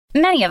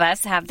Many of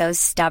us have those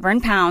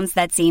stubborn pounds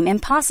that seem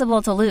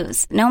impossible to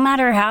lose, no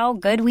matter how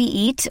good we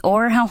eat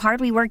or how hard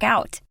we work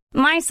out.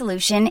 My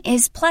solution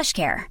is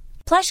PlushCare.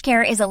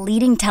 PlushCare is a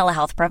leading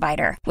telehealth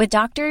provider with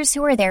doctors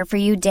who are there for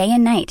you day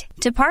and night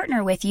to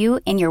partner with you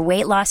in your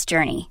weight loss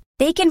journey.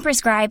 They can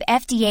prescribe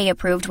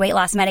FDA-approved weight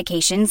loss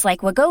medications like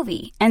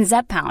Wegovy and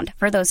Zepbound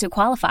for those who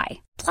qualify.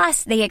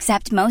 Plus, they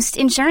accept most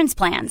insurance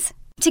plans.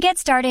 To get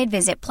started,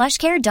 visit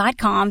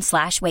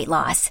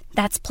plushcare.com/weightloss.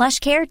 That's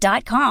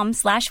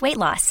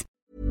plushcare.com/weightloss.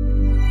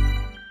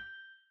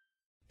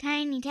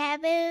 Tiny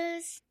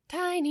taboos.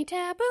 Tiny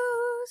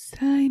taboos.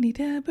 Tiny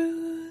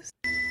taboos.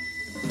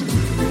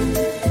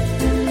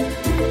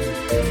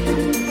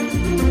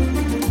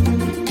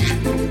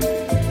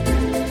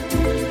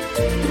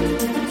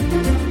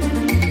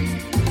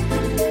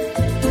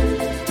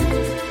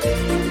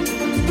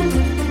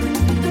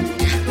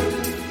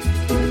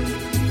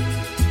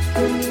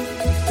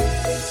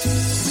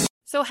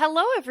 So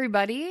hello,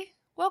 everybody.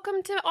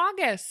 Welcome to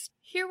August.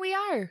 Here we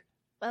are.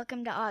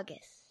 Welcome to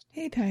August.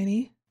 Hey,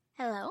 Tiny.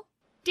 Hello.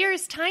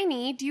 Dearest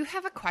Tiny, do you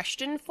have a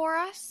question for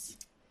us?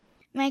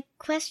 My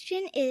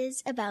question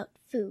is about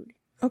food.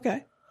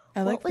 Okay.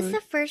 I like What was food.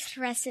 the first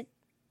recipe?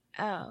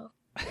 Oh.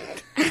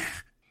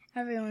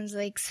 Everyone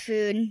likes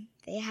food.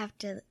 They have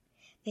to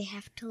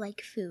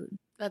like food.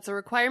 That's a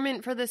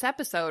requirement for this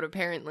episode,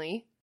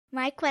 apparently.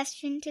 My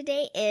question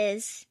today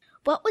is,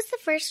 what was the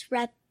first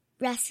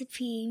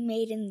recipe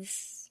made in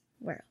this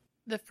world?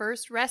 The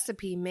first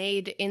recipe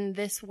made in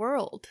this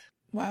world.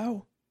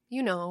 Wow.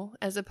 You know,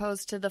 as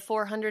opposed to the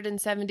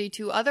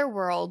 472 other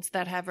worlds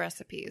that have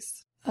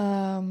recipes.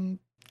 I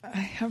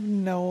have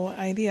no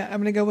idea. I'm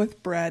gonna go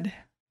with bread.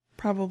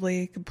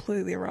 Probably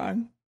completely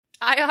wrong.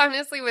 I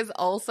honestly was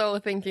also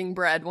thinking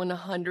bread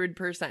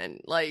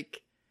 100%.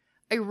 Like,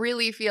 I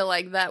really feel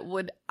like that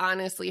would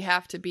honestly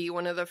have to be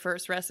one of the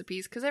first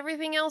recipes because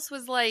everything else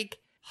was like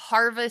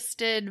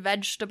harvested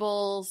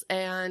vegetables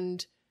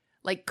and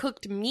like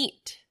cooked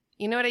meat.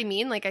 You know what I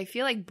mean? Like, I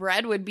feel like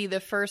bread would be the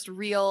first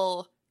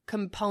real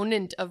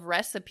component of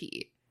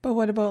recipe. But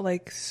what about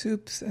like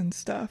soups and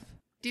stuff?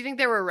 Do you think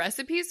there were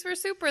recipes for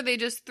soup or they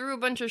just threw a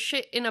bunch of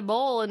shit in a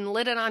bowl and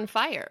lit it on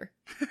fire?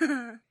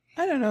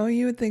 I don't know.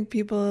 You would think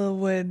people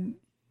would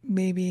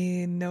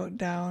maybe note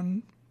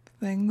down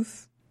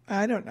things.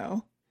 I don't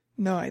know.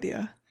 No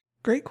idea.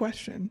 Great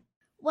question.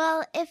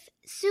 Well, if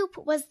soup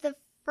was the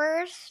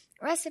first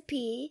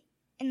recipe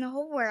in the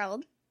whole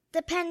world,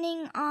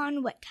 depending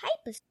on what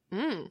type of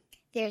soup.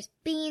 There's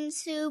bean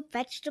soup,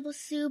 vegetable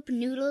soup,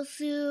 noodle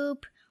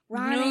soup,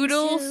 ramen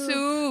Noodle soup.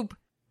 soup.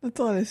 That's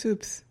a lot of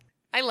soups.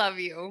 I love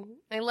you.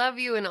 I love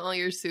you and all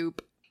your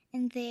soup.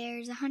 And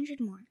there's 100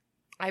 more.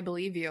 I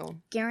believe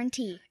you.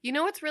 Guarantee. You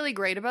know what's really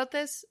great about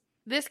this?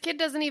 This kid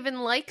doesn't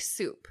even like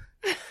soup.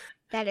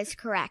 That is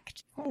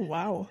correct. Oh,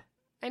 wow.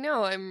 I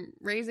know, I'm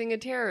raising a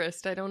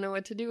terrorist. I don't know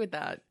what to do with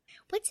that.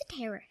 What's a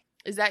terror?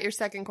 Is that your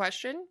second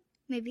question?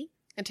 Maybe.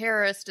 A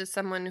terrorist is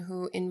someone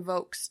who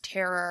invokes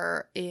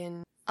terror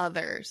in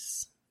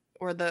others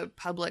or the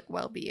public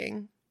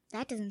well-being.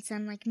 That doesn't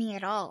sound like me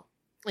at all.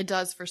 It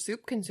does for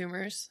soup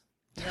consumers.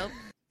 Yep.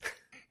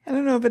 I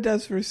don't know if it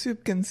does for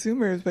soup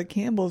consumers, but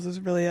Campbell's is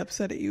really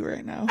upset at you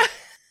right now.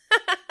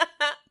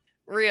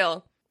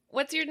 Real.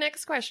 What's your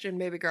next question,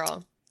 baby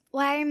girl?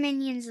 Why are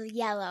minions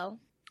yellow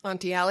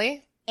Auntie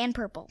Allie? and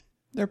purple?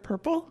 They're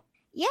purple?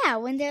 Yeah,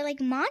 when they're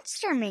like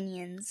monster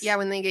minions. Yeah,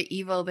 when they get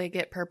evil, they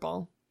get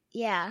purple.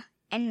 Yeah,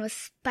 and with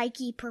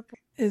spiky purple.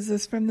 Is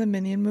this from the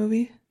Minion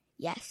movie?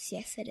 Yes,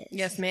 it is.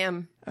 Yes,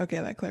 ma'am. Okay,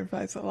 that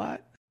clarifies a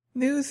lot.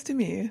 News to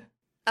me.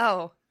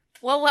 Oh,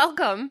 well,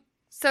 welcome.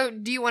 So,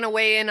 do you want to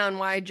weigh in on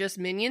why just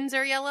minions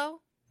are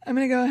yellow? I'm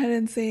going to go ahead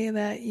and say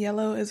that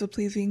yellow is a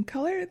pleasing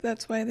color.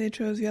 That's why they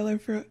chose yellow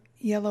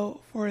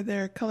for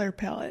their color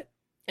palette.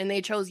 And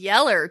they chose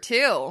yeller,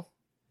 too.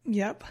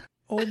 Yep.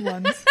 Old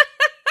ones.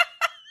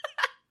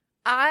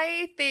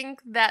 I think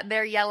that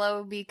they're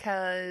yellow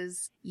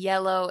because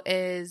yellow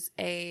is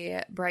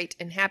a bright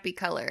and happy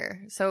color.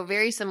 So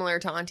very similar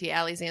to Auntie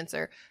Allie's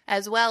answer,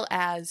 as well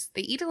as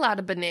they eat a lot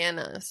of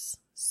bananas.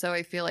 So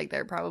I feel like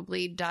they're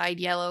probably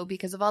dyed yellow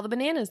because of all the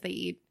bananas they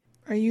eat.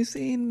 Are you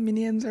saying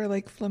minions are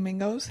like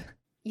flamingos?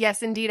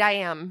 Yes, indeed I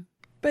am.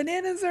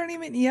 Bananas aren't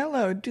even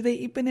yellow. Do they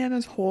eat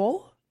bananas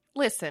whole?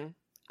 Listen,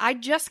 I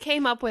just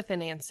came up with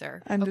an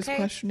answer. I'm just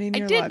questioning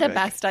your I did logic. the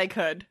best I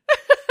could.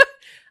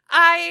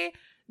 I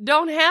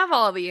don't have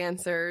all the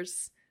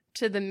answers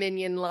to the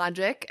minion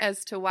logic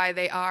as to why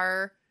they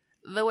are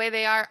the way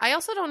they are. I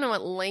also don't know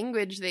what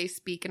language they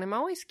speak, and I'm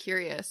always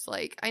curious.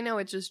 Like, I know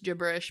it's just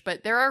gibberish,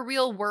 but there are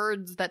real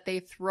words that they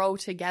throw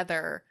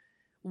together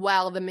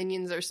while the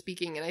minions are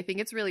speaking, and I think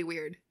it's really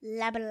weird.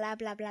 Blah, blah,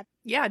 blah, blah.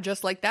 Yeah,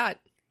 just like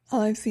that.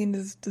 All I've seen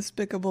is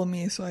Despicable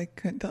Me, so I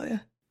couldn't tell you.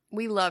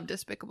 We love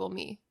Despicable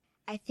Me.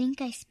 I think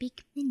I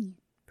speak minion.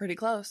 Pretty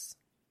close.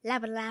 Blah,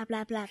 blah, blah,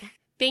 blah, blah.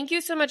 Thank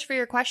you so much for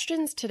your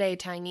questions today,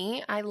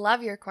 Tiny. I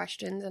love your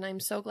questions, and I'm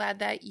so glad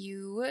that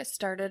you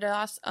started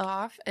us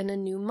off in a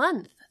new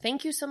month.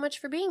 Thank you so much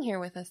for being here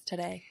with us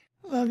today.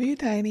 Love you,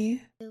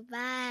 Tiny.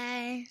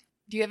 Bye.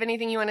 Do you have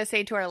anything you want to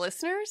say to our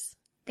listeners?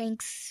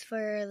 Thanks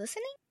for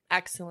listening.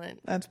 Excellent.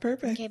 That's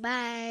perfect. Okay,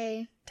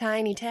 bye.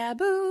 Tiny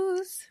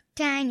taboos.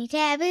 Tiny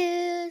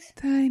taboos.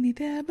 Tiny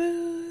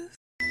taboos.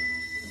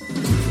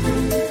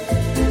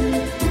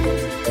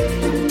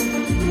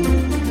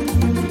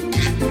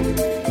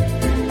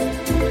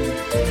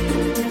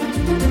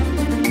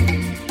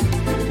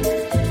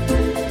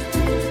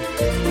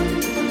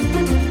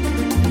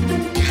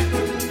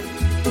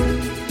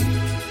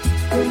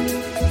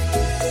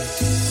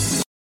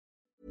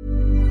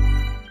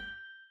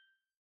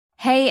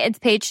 Hey, it's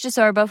Paige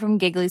DeSorbo from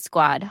Giggly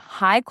Squad.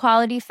 High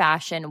quality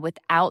fashion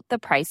without the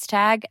price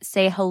tag.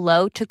 Say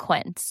hello to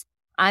Quince.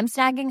 I'm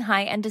snagging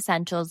high-end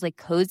essentials like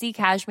cozy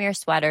cashmere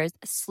sweaters,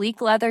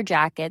 sleek leather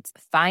jackets,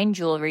 fine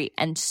jewelry,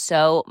 and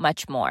so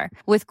much more.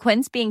 With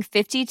Quince being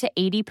 50 to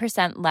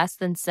 80% less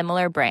than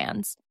similar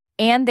brands.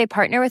 And they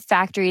partner with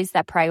factories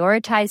that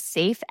prioritize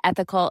safe,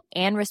 ethical,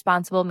 and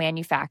responsible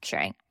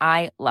manufacturing.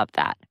 I love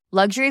that.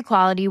 Luxury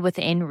quality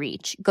within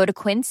reach. Go to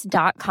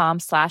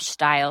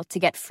quince.com/style to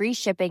get free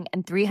shipping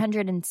and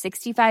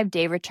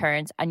 365-day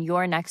returns on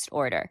your next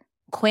order.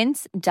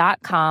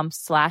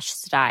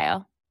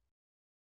 Quince.com/style.